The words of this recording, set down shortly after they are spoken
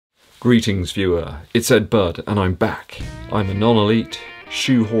Greetings viewer, it's EDDBUD and I'm back. I'm a non-elite,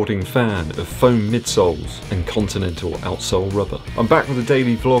 shoe-hoarding fan of foam midsoles and continental outsole rubber. I'm back with a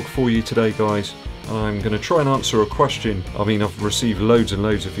daily vlog for you today guys, and I'm going to try and answer a question. I mean, I've received loads and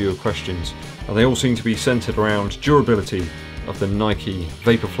loads of viewer questions and they all seem to be centered around durability of the Nike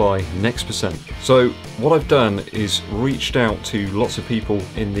Vaporfly Next %. So what I've done is reached out to lots of people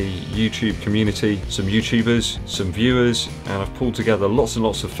in the YouTube community, some YouTubers, some viewers, and I've pulled together lots and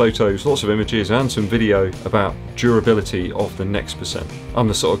lots of photos, lots of images and some video about durability of the Next %. I'm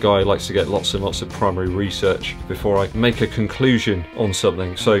the sort of guy who likes to get lots and lots of primary research before I make a conclusion on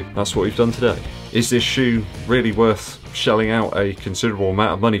something, so that's what we've done today. Is this shoe really worth shelling out a considerable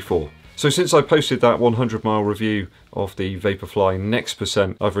amount of money for? So since I posted that 100-mile review of the Vaporfly Next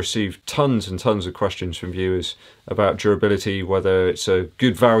 %, I've received tons and tons of questions from viewers about durability, whether it's a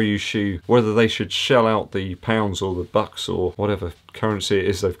good value shoe, whether they should shell out the pounds or the bucks or whatever currency it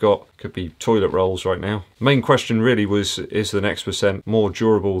is they've got. Could be toilet rolls right now. Main question really was, is the Next % more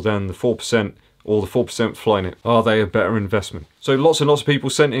durable than the 4% or the 4% Flyknit? Are they a better investment? So lots and lots of people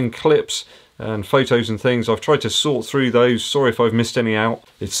sent in clips and photos and things. I've tried to sort through those. Sorry if I've missed any out.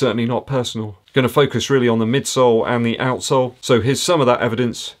 It's certainly not personal. Going to focus really on the midsole and the outsole. So here's some of that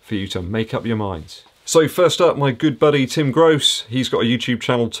evidence for you to make up your minds. So first up, my good buddy Tim Grose. He's got a YouTube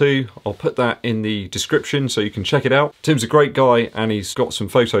channel too. I'll put that in the description so you can check it out. Tim's a great guy and he's got some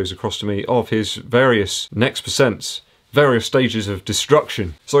photos across to me of his various Next %. Various stages of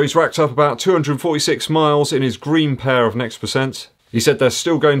destruction. So he's racked up about 246 miles in his green pair of Next %. He said they're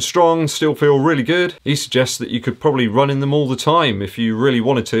still going strong, still feel really good. He suggests that you could probably run in them all the time if you really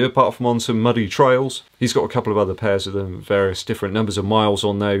wanted to, apart from on some muddy trails. He's got a couple of other pairs of them, various different numbers of miles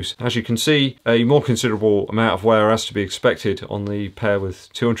on those. As you can see, a more considerable amount of wear has to be expected on the pair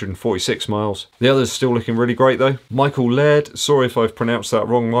with 246 miles. The others still looking really great though. Michael Leggett, sorry if I've pronounced that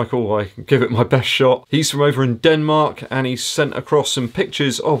wrong Michael, I give it my best shot. He's from over in Denmark and he's sent across some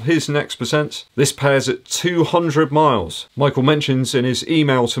pictures of his Next %. This pair's at 200 miles. Michael mentions in his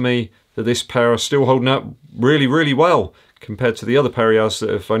email to me that this pair are still holding up really well compared to the other pair he has that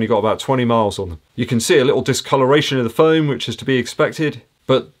have only got about 20 miles on them. You can see a little discoloration of the foam, which is to be expected,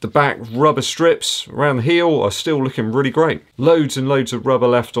 but the back rubber strips around the heel are still looking really great. Loads and loads of rubber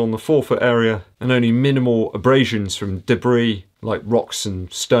left on the forefoot area and only minimal abrasions from debris like rocks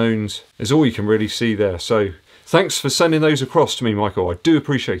and stones is all you can really see there. So thanks for sending those across to me, Michael. I do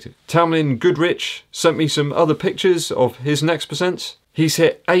appreciate it. Tamlyn Goodrich sent me some other pictures of his Next %. He's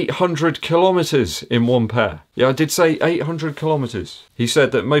hit 800 kilometers in one pair. Yeah, I did say 800 kilometers. He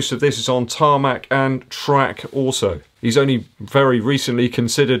said that most of this is on tarmac and track also. He's only very recently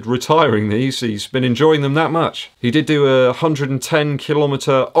considered retiring these. He's been enjoying them that much. He did do a 110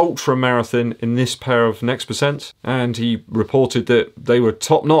 kilometer ultra marathon in this pair of Next %, and he reported that they were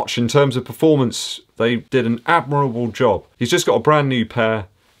top notch in terms of performance. They did an admirable job. He's just got a brand new pair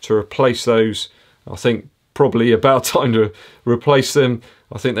to replace those. I think probably about time to replace them.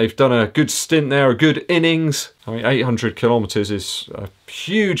 I think they've done a good stint there, a good innings. I mean, 800 kilometers is a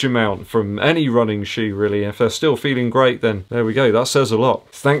huge amount from any running shoe really. If they're still feeling great, then there we go, that says a lot.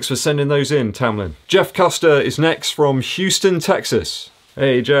 Thanks for sending those in, Tamlyn. Jeff Custer is next from Houston, Texas.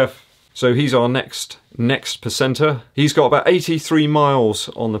 Hey Jeff. So he's our next %er. He's got about 83 miles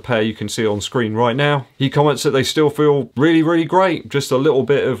on the pair you can see on screen right now. He comments that they still feel really great. Just a little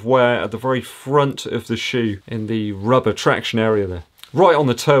bit of wear at the very front of the shoe in the rubber traction area there. Right on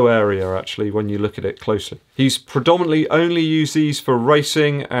the toe area actually when you look at it closely. He's predominantly only used these for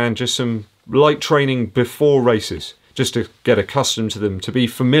racing and just some light training before races, just to get accustomed to them, to be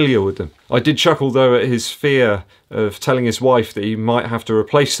familiar with them. I did chuckle though at his fear of telling his wife that he might have to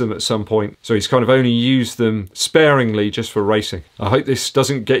replace them at some point, so he's kind of only used them sparingly just for racing. I hope this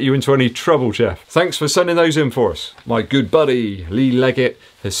doesn't get you into any trouble, Jeff. Thanks for sending those in for us. My good buddy Lee Leggett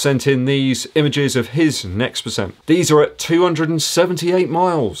has sent in these images of his Next %. These are at 278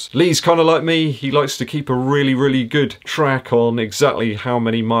 miles. Lee's kind of like me, he likes to keep a really good track on exactly how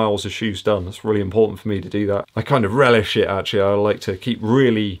many miles a shoe's done. That's really important for me to do that. I kind of relish it actually. I like to keep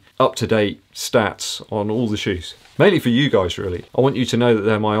really up-to-date stats on all the shoes. Mainly for you guys really. I want you to know that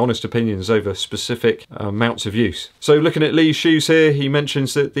they're my honest opinions over specific amounts of use. So looking at Lee's shoes here, he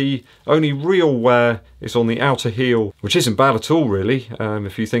mentions that the only real wear is on the outer heel, which isn't bad at all really,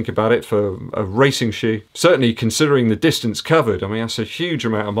 if you think about it for a racing shoe. Certainly considering the distance covered, I mean that's a huge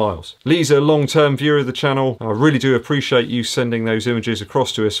amount of miles. Lee's a long-term viewer of the channel. I really do appreciate you sending those images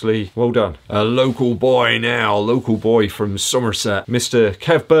across to us, Lee. Well done. A local boy now, local boy from Somerset. Mr.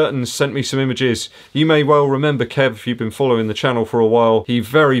 Kev Burton sent me some images. You may well remember Kev if you've been following the channel for a while. He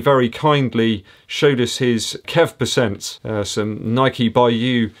very, very kindly showed us his Kev percents, some Nike by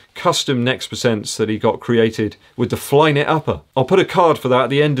You custom Next percents that he got created with the Flynet upper. I'll put a card for that at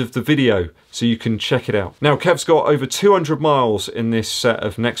the end of the video so you can check it out. Now Kev's got over 200 miles in this set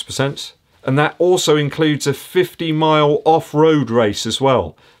of Next percents, and that also includes a 50-mile off-road race as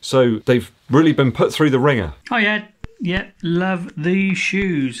well. So they've really been put through the ringer. Oh yeah, love these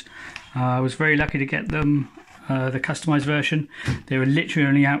shoes. I was very lucky to get them, the customized version. They were literally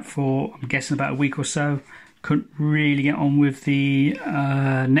only out for, I'm guessing, about a week or so. Couldn't really get on with the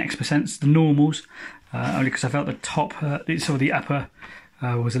Next percents, the normals, only because I felt the top, sort of the upper,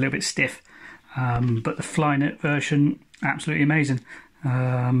 was a little bit stiff. But the Flynet version, absolutely amazing.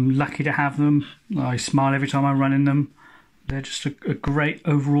 Lucky to have them. I smile every time I run in them. They're just a great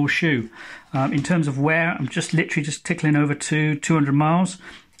overall shoe. In terms of wear, I'm just literally just tickling over to 200 miles.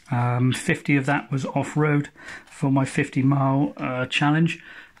 50 of that was off-road for my 50-mile challenge.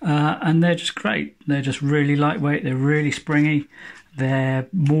 And they're just great. They're just really lightweight. They're really springy. They're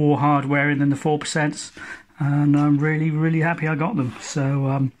more hard-wearing than the 4%. And I'm really, really happy I got them.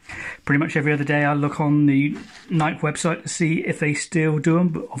 So pretty much every other day I look on the Nike website to see if they still do them.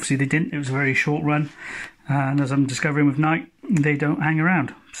 But obviously they didn't. It was a very short run. And as I'm discovering with Nike, they don't hang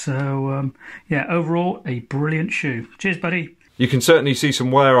around. So yeah, overall, a brilliant shoe. Cheers, buddy. You can certainly see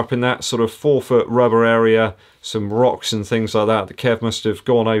some wear up in that sort of 4-foot rubber area, some rocks and things like that Kev must have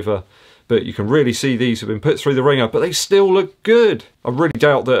gone over. But you can really see these have been put through the ringer, but they still look good. I really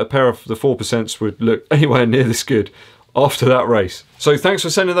doubt that a pair of the 4% would look anywhere near this good after that race. So thanks for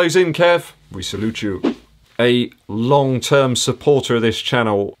sending those in, Kev. We salute you. A long-term supporter of this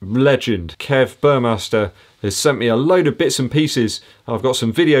channel, legend, Kev Burmaster, has sent me a load of bits and pieces. I've got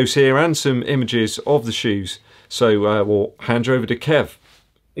some videos here and some images of the shoes. So we'll hand you over to Kev.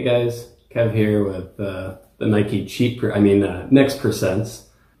 Hey guys, Kev here with the Nike Next percents.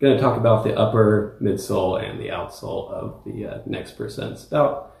 Going to talk about the upper midsole and the outsole of the Next percents.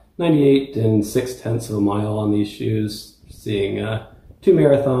 About 98 and 6/10 of a mile on these shoes. Seeing 2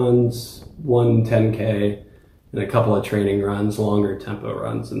 marathons, 1 10K, and a couple of training runs, longer tempo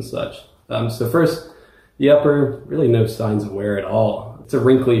runs and such. So first, the upper, really no signs of wear at all. It's a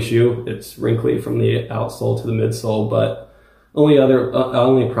wrinkly shoe. It's wrinkly from the outsole to the midsole, but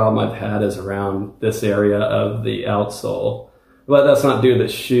only problem I've had is around this area of the outsole. But that's not due to the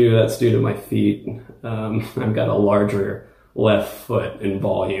shoe, that's due to my feet. I've got a larger left foot in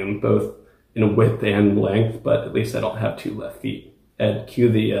volume, both in width and length, but at least I don't have 2 left feet. Ed, cue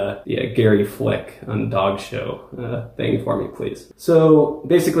the Gary Flick on Dog Show thing for me, please. So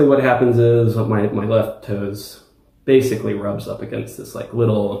basically what happens is my left toes basically rubs up against this like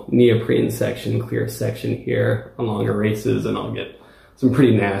little neoprene section, clear section here on longer races, and I'll get some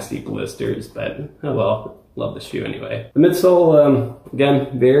pretty nasty blisters, but oh well. Love the shoe anyway. The midsole,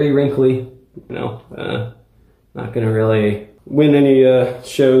 again, very wrinkly. You know, not going to really win any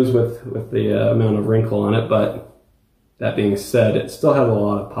shows with the amount of wrinkle on it, but that being said, it still has a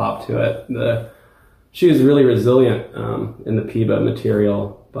lot of pop to it. The shoe is really resilient in the PEBA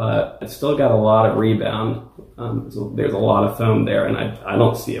material, but it's still got a lot of rebound. So there's a lot of foam there, and I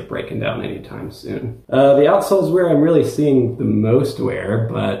don't see it breaking down anytime soon. The outsole is where I'm really seeing the most wear,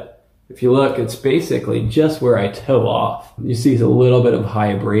 but if you look, it's basically just where I toe off. You see a little bit of high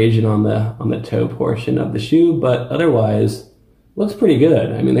abrasion on the toe portion of the shoe, but otherwise looks pretty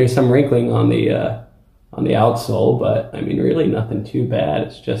good. I mean, there's some wrinkling on the outsole, but I mean, really nothing too bad.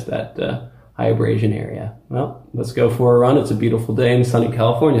 It's just that high abrasion area. Well, let's go for a run. It's a beautiful day in sunny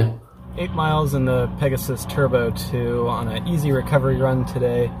California. 8 miles in the Pegasus Turbo 2 on an easy recovery run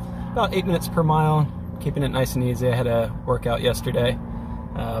today. About 8 minutes per mile, keeping it nice and easy. I had a workout yesterday.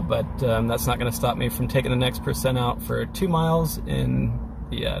 But that's not going to stop me from taking the Next percent out for 2 miles in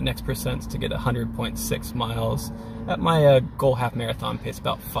the Next percents to get 100.6 miles at my goal half marathon pace,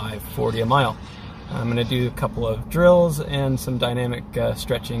 about 5:40 a mile. I'm going to do a couple of drills and some dynamic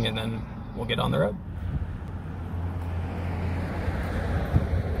stretching, and then we'll get on the road.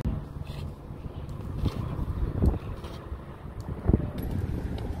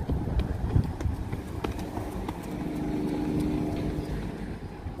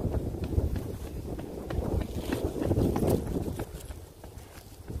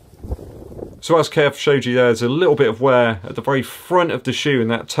 So as Kev showed you, there's a little bit of wear at the very front of the shoe in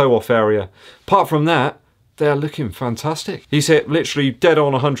that toe off area. Apart from that, they're looking fantastic. He's hit literally dead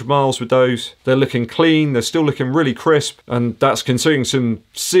on 100 miles with those. They're looking clean, they're still looking really crisp, and that's considering some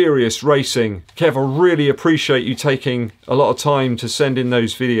serious racing. Kev, I really appreciate you taking a lot of time to send in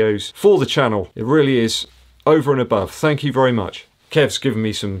those videos for the channel. It really is over and above. Thank you very much. Kev's given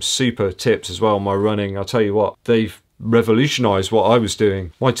me some super tips as well on my running. I'll tell you what, they've revolutionised what I was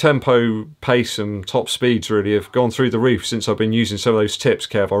doing. My tempo, pace and top speeds really have gone through the roof since I've been using some of those tips,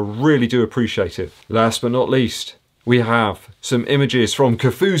 Kev. I really do appreciate it. Last but not least, we have some images from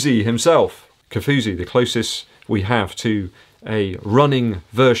Kofuzi himself. Kofuzi, the closest we have to a running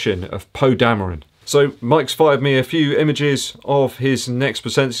version of Poe Dameron. So Mike's fired me a few images of his Next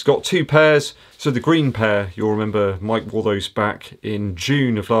Percents. He's got 2 pairs. So the green pair, you'll remember Mike wore those back in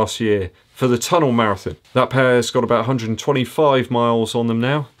June of last year for the Tunnel Marathon. That pair's got about 125 miles on them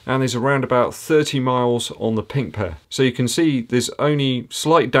now, and there's around about 30 miles on the pink pair. So you can see there's only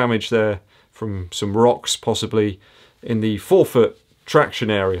slight damage there from some rocks possibly in the forefoot traction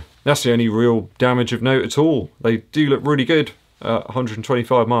area. That's the only real damage of note at all. They do look really good at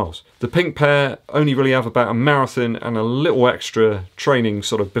 125 miles. The pink pair only really have about a marathon and a little extra training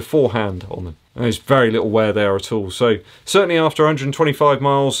sort of beforehand on them. And there's very little wear there at all. So certainly after 125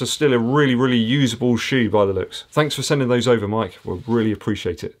 miles, they're still a really usable shoe by the looks. Thanks for sending those over, Mike. We'll really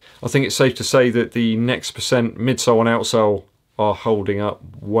appreciate it. I think it's safe to say that the Next Percent midsole and outsole are holding up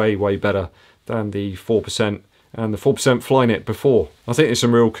way better than the 4% and the 4% Flyknit before. I think there's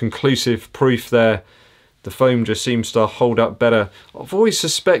some real conclusive proof there. The foam just seems to hold up better. I've always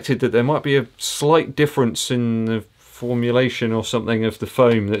suspected that there might be a slight difference in the formulation or something of the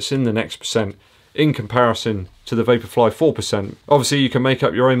foam that's in the Next Percent in comparison to the Vaporfly 4%. Obviously you can make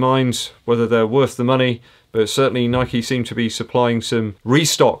up your own minds whether they're worth the money, but certainly Nike seem to be supplying some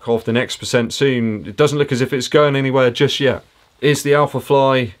restock of the Next Percent soon. It doesn't look as if it's going anywhere just yet. Is the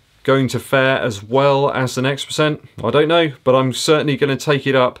Alphafly going to fare as well as the Next Percent? I don't know, but I'm certainly going to take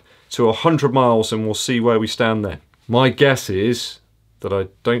it up to 100 miles and we'll see where we stand then. My guess is that I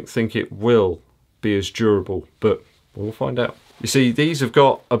don't think it will be as durable, but we'll find out. You see, these have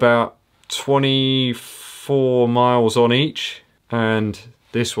got about 24 miles on each, and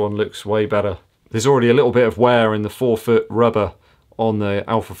this one looks way better. There's already a little bit of wear in the forefoot rubber on the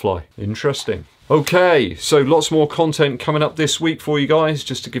Alphafly. Interesting. Okay, so lots more content coming up this week for you guys,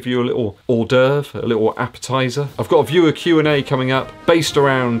 just to give you a little hors d'oeuvre, a little appetizer. I've got a viewer Q&A coming up based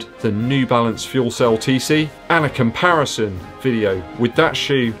around the New Balance Fuel Cell TC and a comparison video with that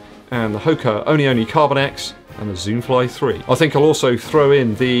shoe and the Hoka Oni Carbon X and the Zoomfly 3. I think I'll also throw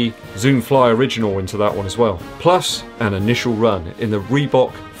in the Zoomfly Original into that one as well. Plus an initial run in the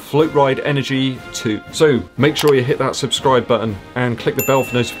Reebok Float Ride Energy 2. So make sure you hit that subscribe button and click the bell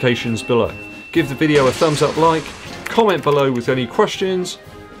for notifications below. Give the video a thumbs up like, comment below with any questions,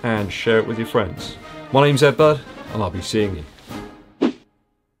 and share it with your friends. My name's EDDBUD, and I'll be seeing you